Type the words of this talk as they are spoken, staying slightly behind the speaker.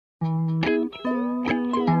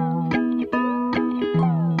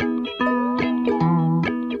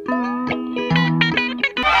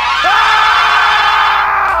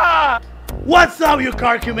up, you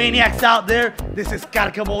Karcamaniacs out there? This is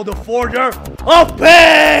Karcamo, the forger of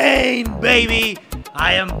pain, baby.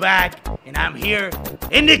 I am back, and I'm here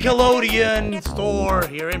in Nickelodeon store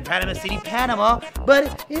here in Panama City, Panama.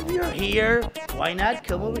 But if you're here, why not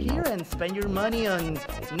come over here and spend your money on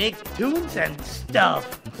Nicktoons and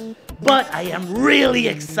stuff? But I am really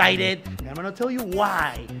excited, and I'm gonna tell you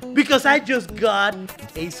why. Because I just got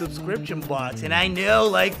a subscription box, and I know,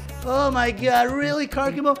 like, oh my god, really,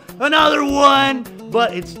 Karcamo? Another one!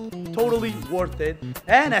 But it's totally worth it.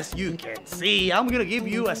 And as you can see, I'm gonna give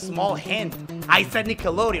you a small hint. I said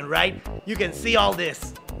Nickelodeon, right? You can see all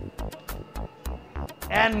this.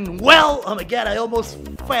 And well, oh my god, I almost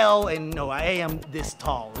fell, and no, I am this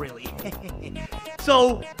tall, really.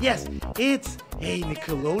 So, yes, it's a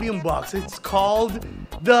Nickelodeon box. It's called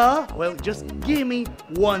the, well, just give me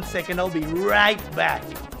 1 second, I'll be right back.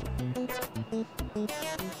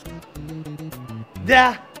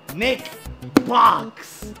 The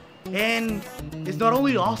Nickbox. And it's not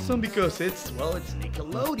only awesome because it's, well, it's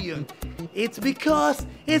Nickelodeon. It's because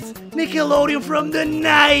it's Nickelodeon from the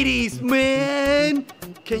 90s, man.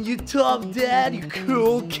 Can you top that, you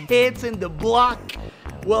cool kids in the block?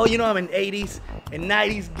 Well, you know I'm an 80s and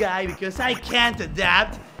 90s guy because I can't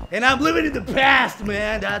adapt. And I'm living in the past,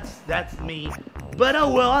 man. That's me. But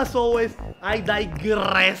oh well, as always, I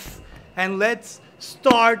digress. And let's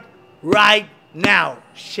start right now,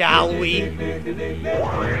 shall we?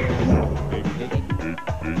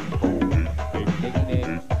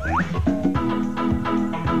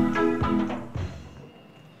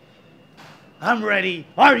 I'm ready.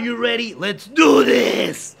 Are you ready? Let's do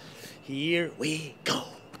this. Here we go.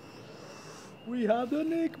 We have the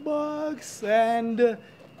Nickbox, and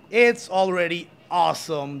it's already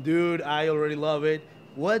awesome, dude. I already love it.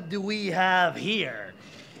 What do we have here?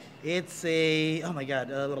 It's a, oh my god,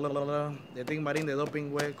 the thing marín de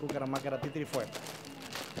doping,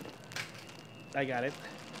 I got it.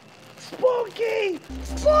 Spunky!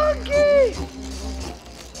 Spunky!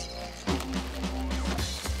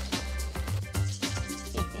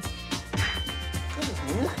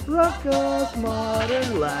 Rockos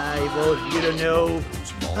Modern Life. Oh, you don't know.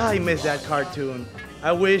 I miss that cartoon.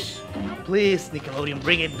 I wish, please, Nickelodeon,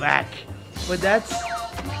 bring it back. But that's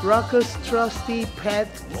Rocko's trusty pet,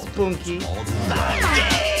 Spunky.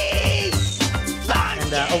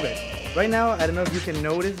 And, okay, right now, I don't know if you can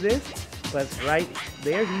notice this, but right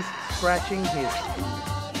there, he's scratching his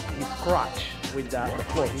crotch with the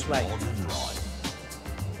floor. He's like,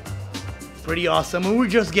 pretty awesome, and we're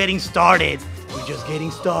just getting started. We're just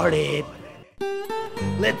getting started.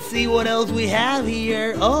 Let's see what else we have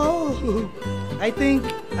here. Oh, I think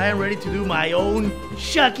I am ready to do my own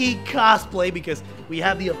Chucky cosplay because we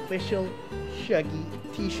have the official Chucky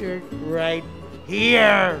t-shirt right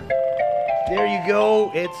here. There you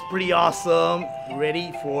go. It's pretty awesome.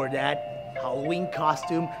 Ready for that Halloween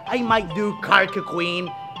costume. I might do Karka Queen,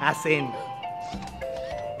 as in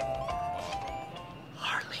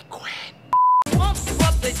Harley Quinn. Pump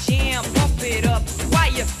up the jam, pump it up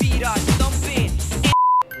while your feet are thumping.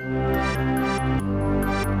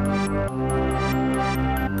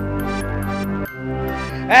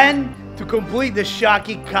 And to complete the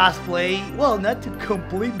Chucky cosplay, well, not to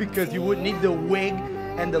complete because you would need the wig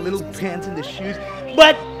and the little pants and the shoes,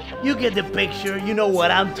 but you get the picture, you know what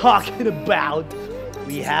I'm talking about.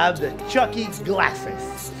 We have the Chucky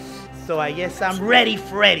glasses. So I guess I'm ready,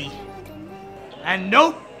 Freddy. And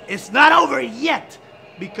nope, it's not over yet,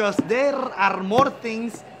 because there are more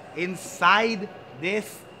things inside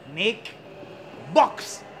this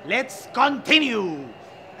Nickbox. Let's continue.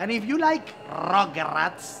 And if you like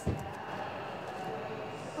rugrats,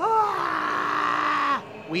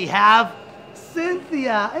 we have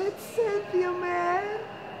Cynthia. It's Cynthia, man.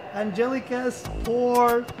 Angelica's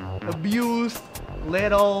poor, abused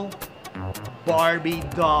little Barbie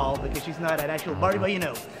doll, because she's not an actual Barbie, but you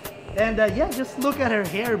know. And yeah, just look at her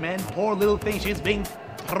hair, man. Poor little thing. She's been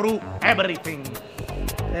through everything.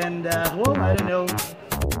 And well, I don't know.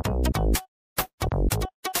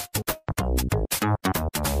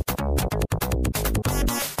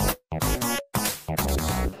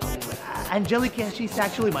 Angelica, she's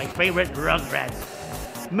actually my favorite rugrat.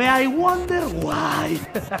 May I wonder why?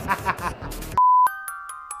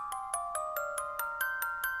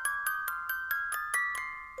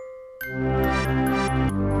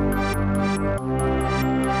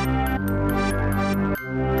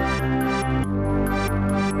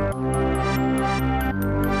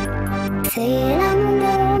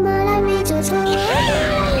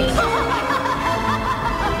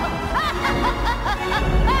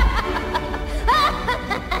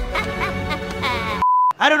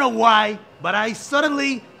 I don't know why, but I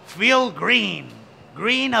suddenly feel green.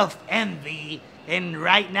 green of envy. And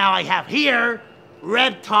right now I have here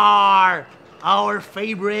Reptar, our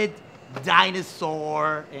favorite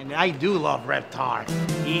dinosaur. And I do love Reptar.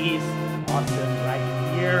 He's awesome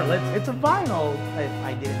right here. It's a vinyl, if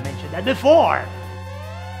I didn't mention that before.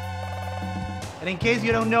 And in case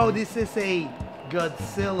you don't know, this is a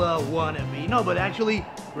Godzilla wannabe. No, but actually,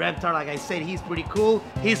 Reptar, like I said, he's pretty cool.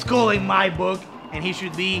 He's cool in my book, and he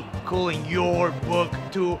should be cool in your book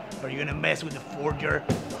too, or you're gonna mess with the forger.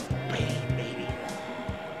 Bang, baby.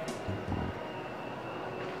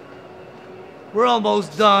 We're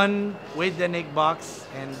almost done with the Nickbox,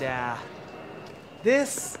 and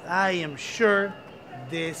this, I am sure,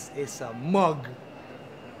 this is a mug,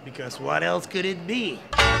 because what else could it be?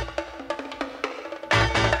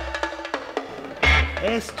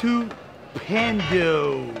 Estupendo.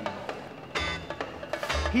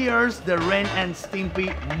 Here's the Ren and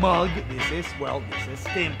Stimpy mug. This is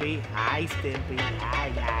Stimpy. Hi, Stimpy. Hi,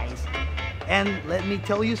 guys. And let me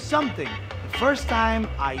tell you something. The first time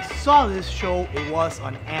I saw this show, it was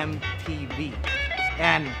on MTV.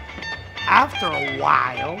 And after a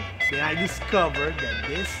while, then I discovered that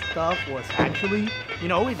this stuff was actually, you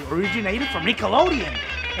know, it originated from Nickelodeon.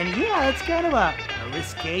 And yeah, it's kind of a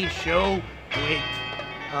risque show with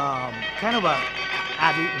kind of a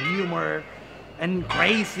adult humor and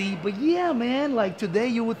crazy, but yeah, man, like today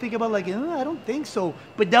you would think about like, I don't think so,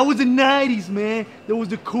 but that was the 90s, man. That was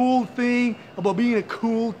the cool thing about being a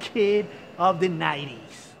cool kid of the 90s.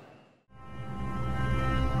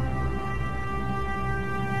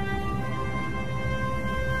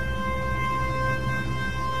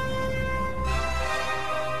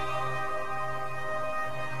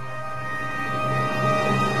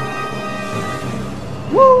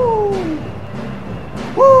 Woo!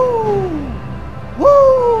 Woo!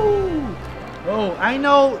 Woo! Oh, I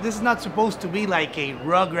know this is not supposed to be like a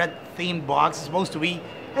Rugrat themed box. It's supposed to be,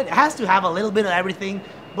 it has to have a little bit of everything,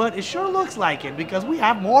 but it sure looks like it because we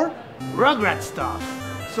have more Rugrat stuff.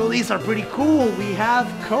 So these are pretty cool. We have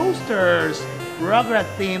coasters, Rugrat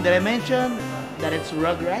theme. Did I mention that it's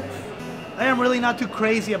Rugrats? I am really not too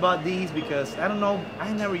crazy about these because I don't know,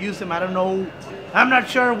 I never use them. I don't know, I'm not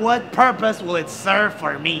sure what purpose will it serve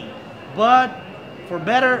for me. But for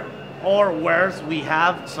better or worse, we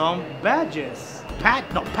have some badges.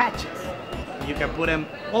 Patches. You can put them,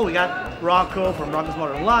 oh, we got Rocko from Rocko's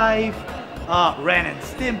Modern Life, Ren and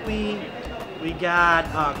Stimpy. We got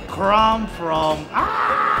Crumb from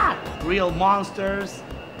Real Monsters.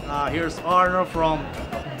 Here's Arnold from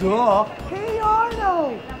Duh. Hey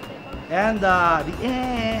Arnold! And the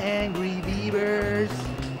Angry Beavers.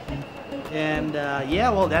 And yeah,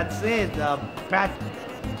 well, that's it.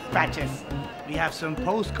 Patches. We have some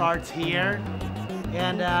postcards here.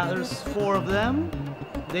 And there's 4 of them.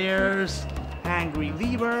 There's Angry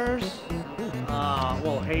Beavers.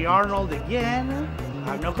 Well, Hey Arnold again.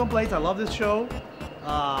 I have no complaints. I love this show.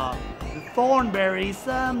 The Thornberries.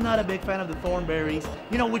 I'm not a big fan of the Thornberries.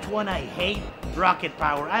 You know which one I hate? Rocket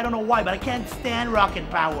Power. I don't know why, but I can't stand Rocket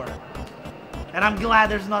Power. And I'm glad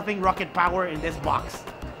there's nothing Rocket Power in this box.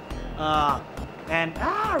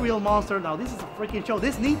 Real Monster. Now this is a freaking show.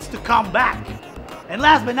 This needs to come back. And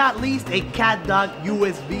last but not least, a CatDog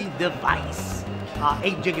USB device.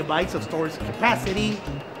 8 gigabytes of storage capacity.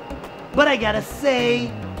 But I gotta say,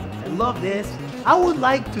 I love this. I would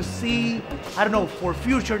like to see, I don't know, for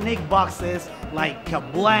future Nick boxes like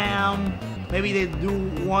Kablam. Maybe they do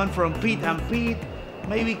one from Pete and Pete.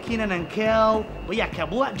 Maybe Keenan and Kel. But yeah,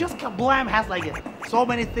 Kablam, just Kablam has like so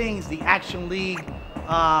many things. The Action League,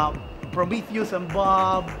 Prometheus and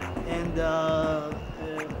Bob, and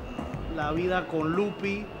La Vida con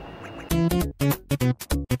Lupi.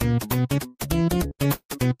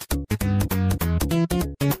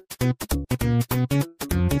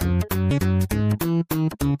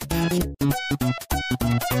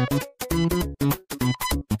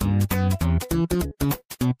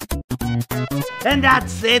 And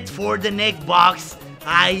that's it for the Nickbox.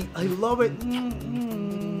 I love it.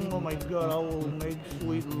 Oh my god, I will make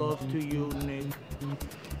sweet love to you, Nick.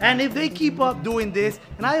 And if they keep up doing this,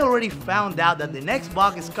 and I already found out that the next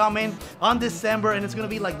box is coming on December, and it's gonna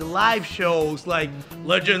be like the live shows, like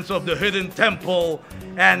Legends of the Hidden Temple,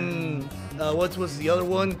 and what was the other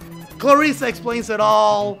one? Clarissa Explains It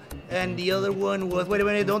All, and the other one was, wait a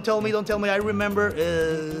minute, don't tell me, I remember,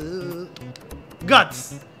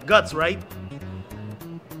 Guts, right?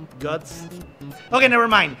 Guts? Okay, never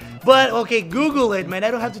mind. But, okay, Google it, man.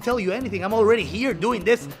 I don't have to tell you anything. I'm already here doing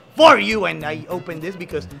this for you, and I opened this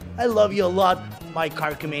because I love you a lot, my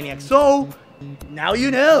Karcamaniac. So, now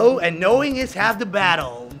you know, and knowing is half the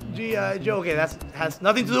battle. G.I. Joe, okay, that has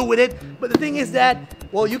nothing to do with it. But the thing is that,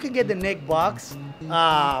 well, you can get the Nickbox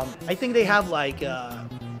I think they have like the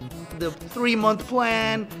 3-month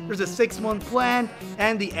plan, there's a 6-month plan,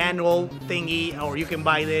 and the annual thingy, or you can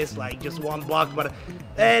buy this like just $1, but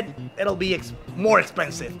it'll be more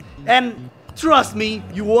expensive. And trust me,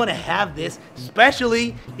 you want to have this,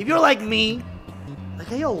 especially if you're like me.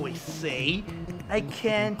 Like I always say, I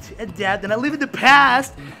can't adapt and I live in the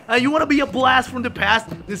past. You want to be a blast from the past?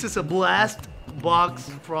 This is a blast box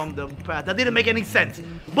from the past. That didn't make any sense,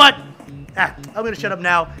 but I'm gonna shut up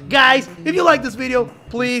now. Guys, if you like this video,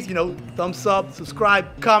 please, thumbs up,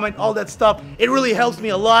 subscribe, comment, all that stuff. It really helps me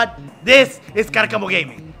a lot. This is Karcamo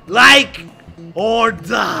Gaming. Like or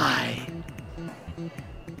die.